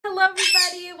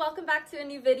everybody, welcome back to a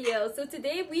new video. So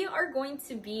today we are going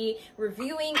to be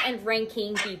reviewing and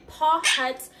ranking the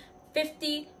Pawhut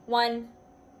 51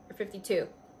 or 52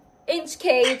 inch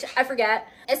cage, I forget.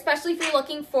 Especially if you're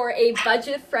looking for a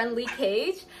budget friendly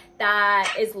cage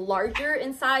that is larger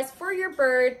in size for your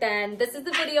bird, then this is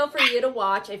the video for you to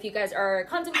watch if you guys are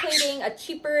contemplating a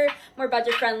cheaper, more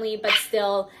budget friendly, but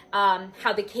still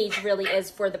how the cage really is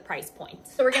for the price point.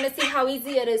 So we're gonna see how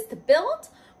easy it is to build.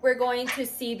 We're going to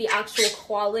see the actual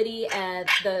quality and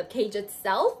the cage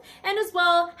itself, and as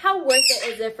well, how worth it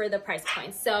is it for the price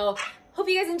point. So hope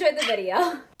you guys enjoyed the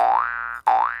video.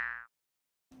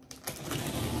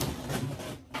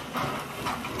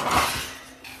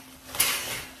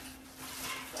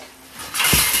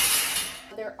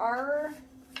 There are,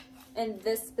 in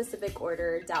this specific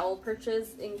order, dowel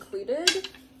perches included,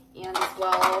 and as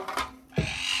well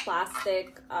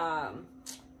plastic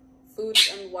food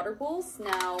and water bowls.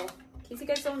 Now, in case you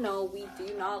guys don't know, we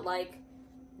do not like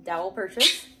dowel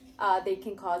perches. They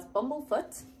can cause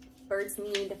bumblefoot. Birds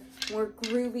need more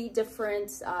groovy,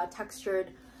 different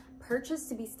textured perches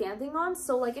to be standing on.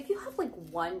 So like if you have like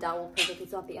one dowel perch,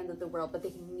 it's not the end of the world, but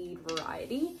they need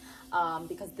variety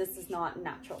because this is not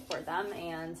natural for them,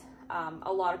 and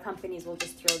a lot of companies will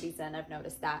just throw these in. I've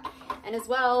noticed that. And as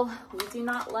well, we do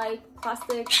not like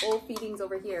plastic bowl feedings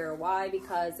over here. Why?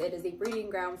 Because it is a breeding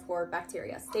ground for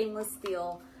bacteria. Stainless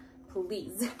steel,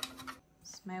 please.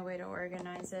 It's my way to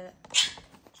organize it.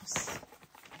 Just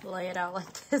lay it out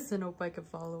like this and hope I can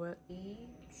follow it.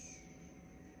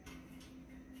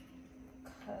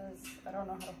 Because I don't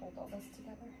know how to hold all this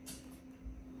together.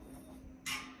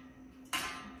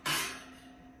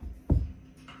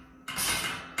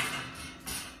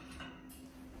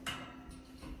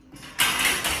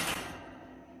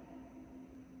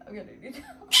 I'm gonna need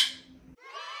help.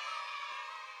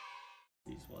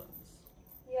 These ones.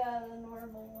 Yeah, the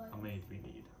normal one. How many do we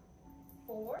need?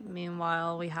 4.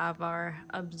 Meanwhile, we have our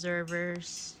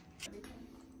observers. Everything.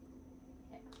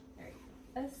 Yeah, there you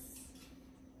go. This.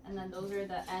 And then those are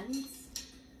the ends.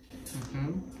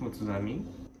 What does that mean?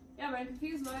 Yeah, but I'm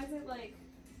confused. Why is it like...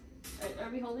 Are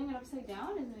we holding it upside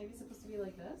down? Is it maybe supposed to be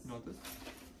like this? Not this.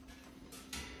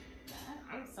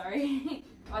 I'm sorry.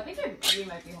 Oh, I think we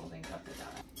might be holding it upside down.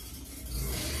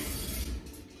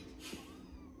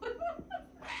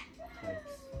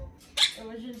 It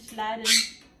was just sliding.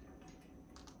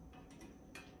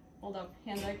 Hold up,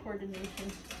 hand-eye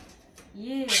coordination.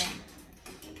 Yeah.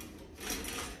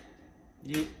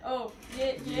 Yeah. Oh,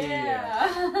 yeah,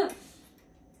 yeah.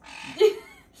 Yeah.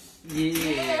 Yeah.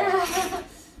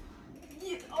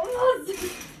 Yeah. Almost.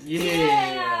 Yeah.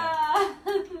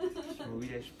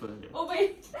 Oh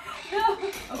wait. No.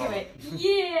 Okay, wait.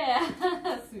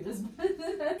 Yeah. Sweetest.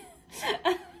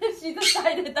 She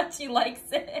decided that she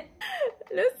likes it.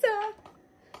 Lusa.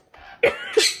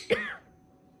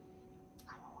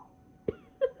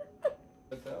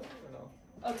 Studs out or no?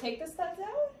 Oh, take the studs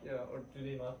out? Yeah, or do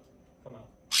they not come out?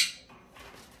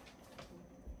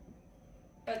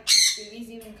 But do these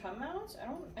even come out?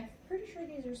 I'm pretty sure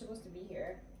these are supposed to be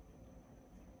here.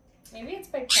 Maybe it's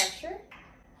by pressure?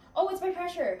 Oh, it's by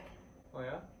pressure. Oh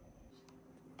yeah?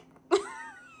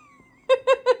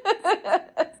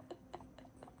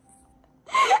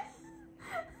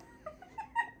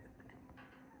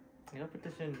 You gotta put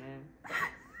this in, man.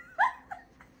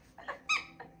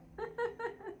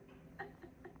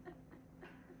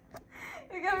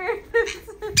 You got weird.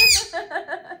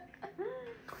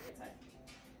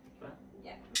 What?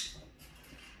 Yeah.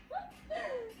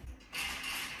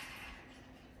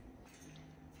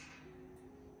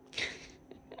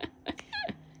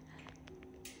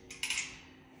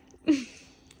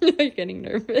 You're getting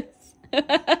nervous.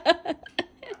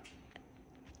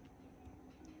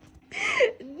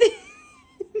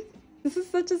 This is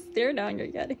such a stare down you're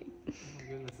getting. Oh my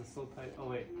goodness, it's so tight. Oh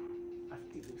wait. I have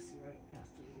to do Lucy, right? It has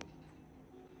to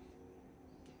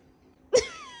be.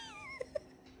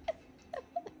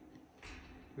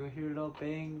 You'll hear it all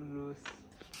bang loose.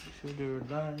 Shoulder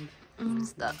land.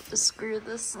 Just have to screw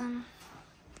this in.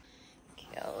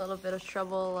 Okay, a little bit of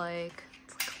trouble, like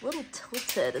it's like a little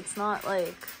tilted. It's not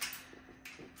like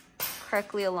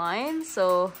correctly aligned,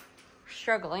 so we're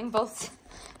struggling. Both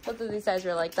of these sides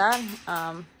are like that.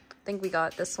 I think we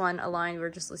got this one aligned.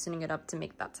 We're just loosening it up to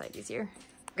make that side easier.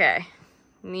 Okay,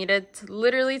 needed to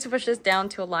literally to push this down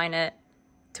to align it,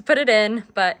 to put it in,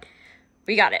 but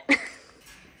we got it. Do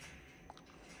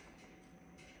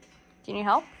you need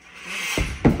help?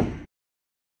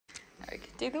 I can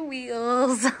do the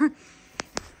wheels. I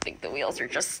think the wheels are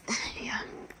just, yeah.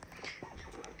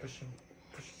 Push it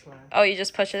slide. Oh, you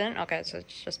just push it in? Okay, so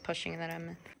it's just pushing that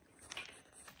I'm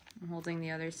holding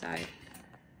the other side.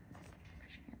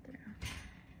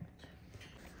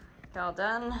 All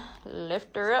done.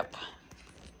 Lift her up.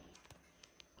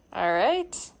 All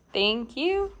right. Thank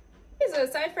you. Okay, so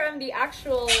aside from the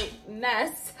actual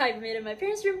mess I've made in my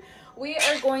parents' room, we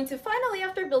are going to finally,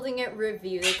 after building it,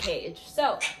 review the cage.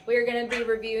 So we're going to be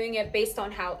reviewing it based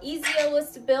on how easy it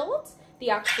was to build, the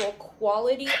actual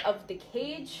quality of the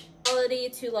cage, quality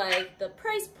to like the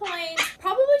price point.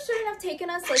 Probably shouldn't have taken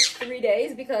us like 3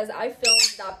 days because I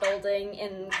filmed that building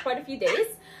in quite a few days.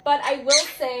 But I will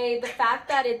say the fact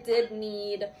that it did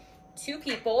need 2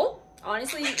 people,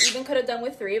 honestly, you even could have done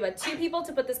with 3, but 2 people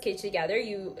to put this cage together,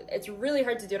 it's really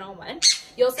hard to do it on one.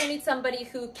 You also need somebody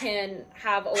who can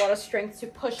have a lot of strength to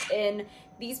push in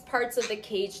these parts of the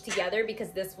cage together because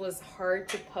this was hard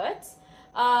to put.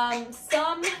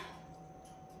 Some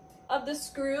of the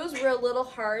screws were a little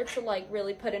hard to like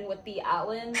really put in with the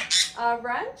Allen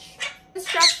wrench.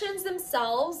 Instructions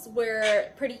themselves were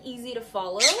pretty easy to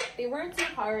follow. They weren't too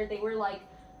hard. They were like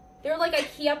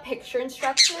IKEA picture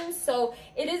instructions, so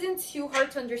it isn't too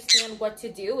hard to understand what to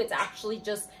do. It's actually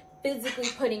just physically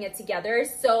putting it together.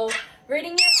 So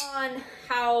rating it on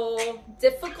how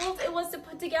difficult it was to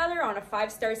put together on a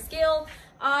 5-star scale,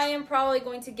 I am probably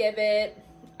going to give it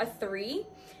a 3.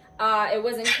 It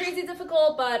wasn't crazy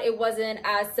difficult, but it wasn't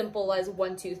as simple as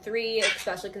 1, 2, 3,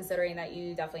 especially considering that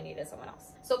you definitely needed someone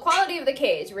else. So quality of the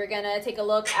cage, we're gonna take a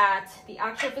look at the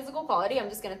actual physical quality. I'm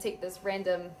just gonna take this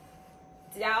random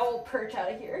dowel perch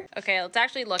out of here. Okay, let's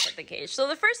actually look at the cage. So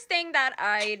the first thing that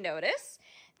I noticed,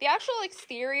 the actual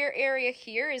exterior area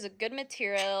here is a good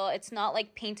material. It's not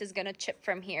like paint is gonna chip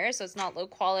from here, so it's not low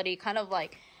quality, kind of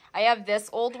like I have this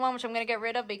old one, which I'm going to get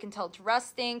rid of, but you can tell it's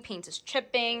rusting. Paint is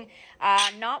chipping.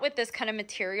 Not with this kind of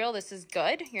material. This is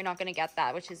good. You're not going to get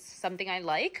that, which is something I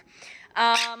like.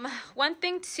 One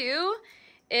thing, too,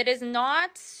 it is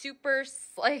not super,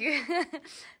 like,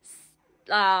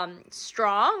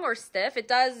 strong or stiff. It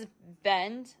does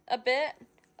bend a bit.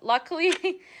 Luckily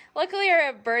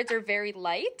our birds are very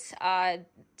light.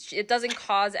 It doesn't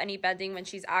cause any bending when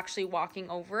she's actually walking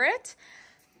over it.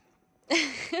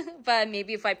 But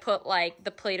maybe if I put like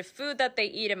the plate of food that they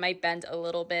eat, it might bend a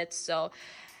little bit. So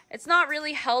it's not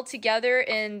really held together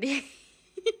in the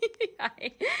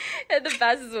in the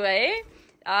best way.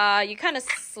 You kind of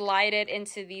slide it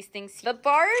into these things. The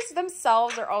bars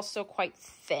themselves are also quite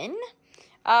thin,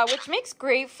 which makes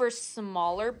great for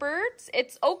smaller birds.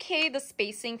 It's okay, the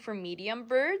spacing for medium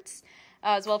birds,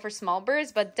 as well for small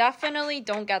birds, but definitely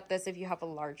don't get this if you have a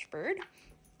large bird.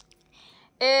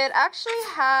 It actually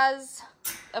has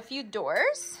a few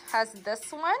doors. Has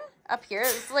this one up here.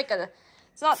 It's like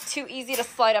it's not too easy to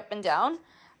slide up and down. It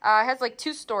has like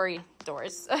 2-story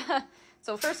doors.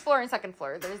 So first floor and second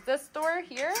floor. There's this door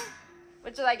here,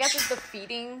 which I guess is the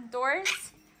feeding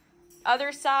doors.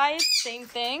 Other side, same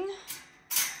thing.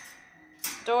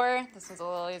 Door. This one's a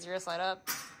little easier to slide up.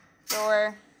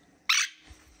 Door.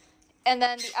 And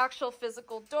then the actual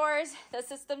physical doors. The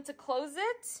system to close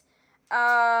it.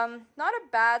 Not a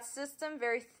bad system,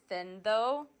 very thin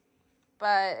though,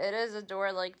 but it is a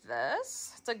door like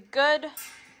this. It's a good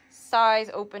size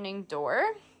opening door.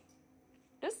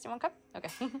 This, you want a cup? Okay.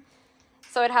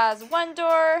 So it has one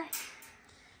door,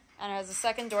 and it has a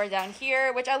second door down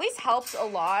here, which at least helps a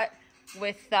lot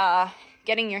with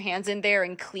getting your hands in there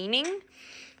and cleaning.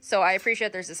 So I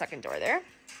appreciate there's a second door there.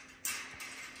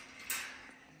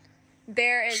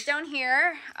 There is down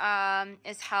here,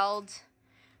 is held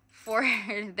for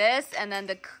this, and then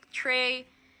the tray,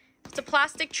 it's a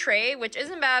plastic tray, which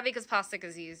isn't bad because plastic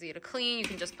is easy to clean. You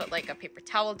can just put like a paper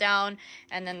towel down,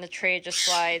 and then the tray just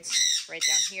slides right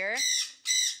down here.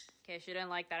 Okay, she didn't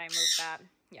like that I moved that.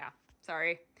 Yeah,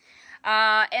 sorry.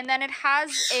 And then it has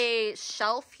a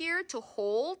shelf here to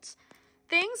hold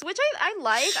things, which I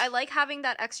like. I like having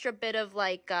that extra bit of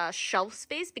like shelf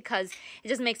space because it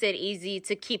just makes it easy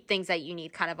to keep things that you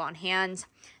need kind of on hand.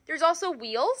 There's also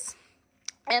wheels.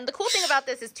 And the cool thing about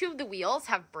this is 2 of the wheels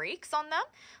have brakes on them,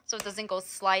 so it doesn't go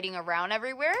sliding around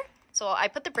everywhere. So I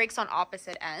put the brakes on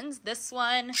opposite ends, this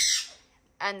one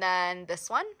and then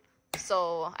this one.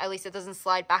 So at least it doesn't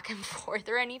slide back and forth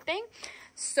or anything.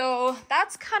 So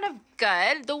that's kind of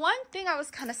good. The one thing I was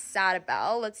kind of sad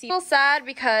about, let's see. A little sad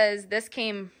because this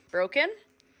came broken.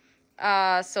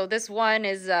 So this one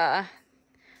is, I'm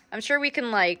sure we can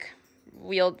like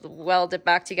weld it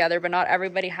back together, but not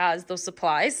everybody has those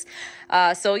supplies.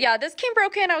 So yeah, this came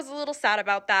broken. I was a little sad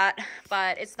about that,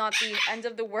 but it's not the end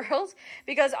of the world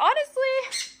because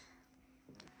honestly,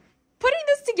 putting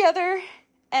this together,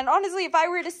 and honestly, if I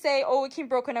were to say, oh, it came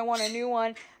broken, I want a new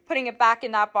one, putting it back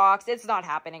in that box, it's not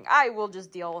happening. I will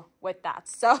just deal with that.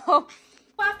 So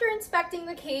after inspecting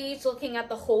the cage, looking at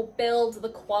the whole build, the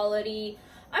quality,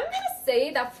 I'm gonna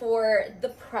say that for the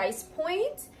price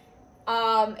point,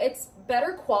 It's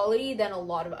better quality than a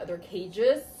lot of other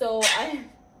cages, so I'm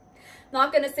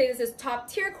not gonna say this is top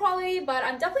tier quality, but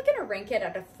I'm definitely gonna rank it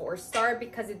at a 4-star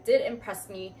because it did impress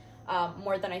me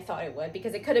more than I thought it would,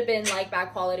 because it could have been like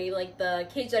bad quality, like the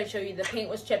cage that I showed you, the paint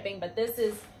was chipping, but this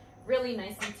is really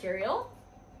nice material.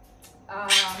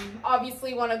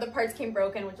 Obviously one of the parts came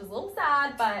broken, which is a little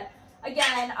sad, but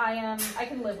again, I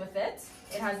can live with it.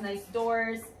 It has nice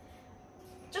doors.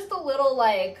 Just a little,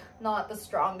 like, not the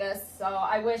strongest. So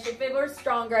I wish if it were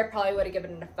stronger, I probably would have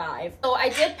given it a 5. So I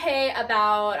did pay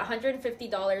about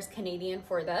 $150 Canadian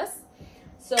for this.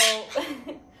 So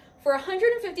for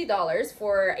 $150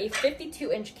 for a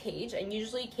 52-inch cage, and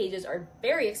usually cages are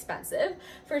very expensive,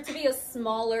 for it to be a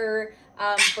smaller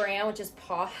brand, which is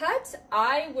Pawhut,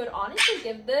 I would honestly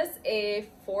give this a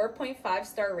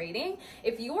 4.5-star rating.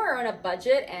 If you are on a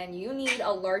budget and you need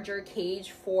a larger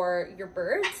cage for your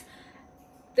birds,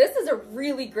 this is a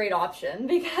really great option,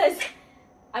 because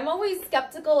I'm always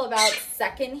skeptical about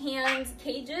secondhand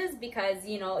cages because,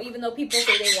 you know, even though people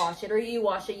say they wash it or you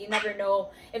wash it, you never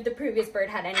know if the previous bird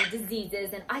had any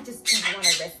diseases, and I just don't want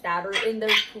to risk that, or in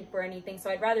their poop or anything. So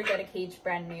I'd rather get a cage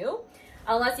brand new,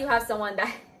 unless you have someone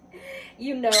that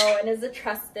you know and is a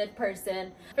trusted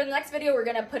person. For the next video, we're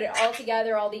gonna put it all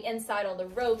together, all the inside, all the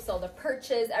ropes, all the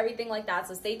perches, everything like that.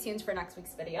 So stay tuned for next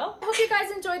week's video. I hope you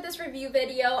guys enjoyed this review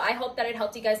video. I hope that it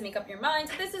helped you guys make up your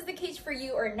minds if this is the cage for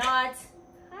you or not.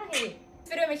 Hi. This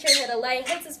video, make sure to hit a like,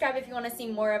 hit subscribe if you want to see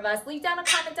more of us. Leave down a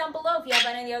comment down below if you have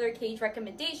any other cage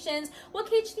recommendations. What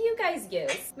cage do you guys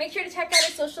use? Make sure to check out our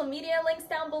social media links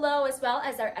down below, as well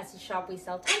as our Etsy shop. We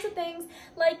sell tons of things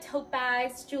like tote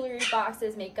bags, jewelry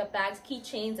boxes, makeup bags,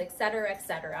 keychains, etc.,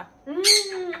 etc. I'll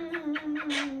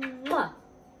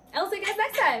see you guys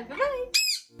next time.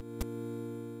 Bye-bye.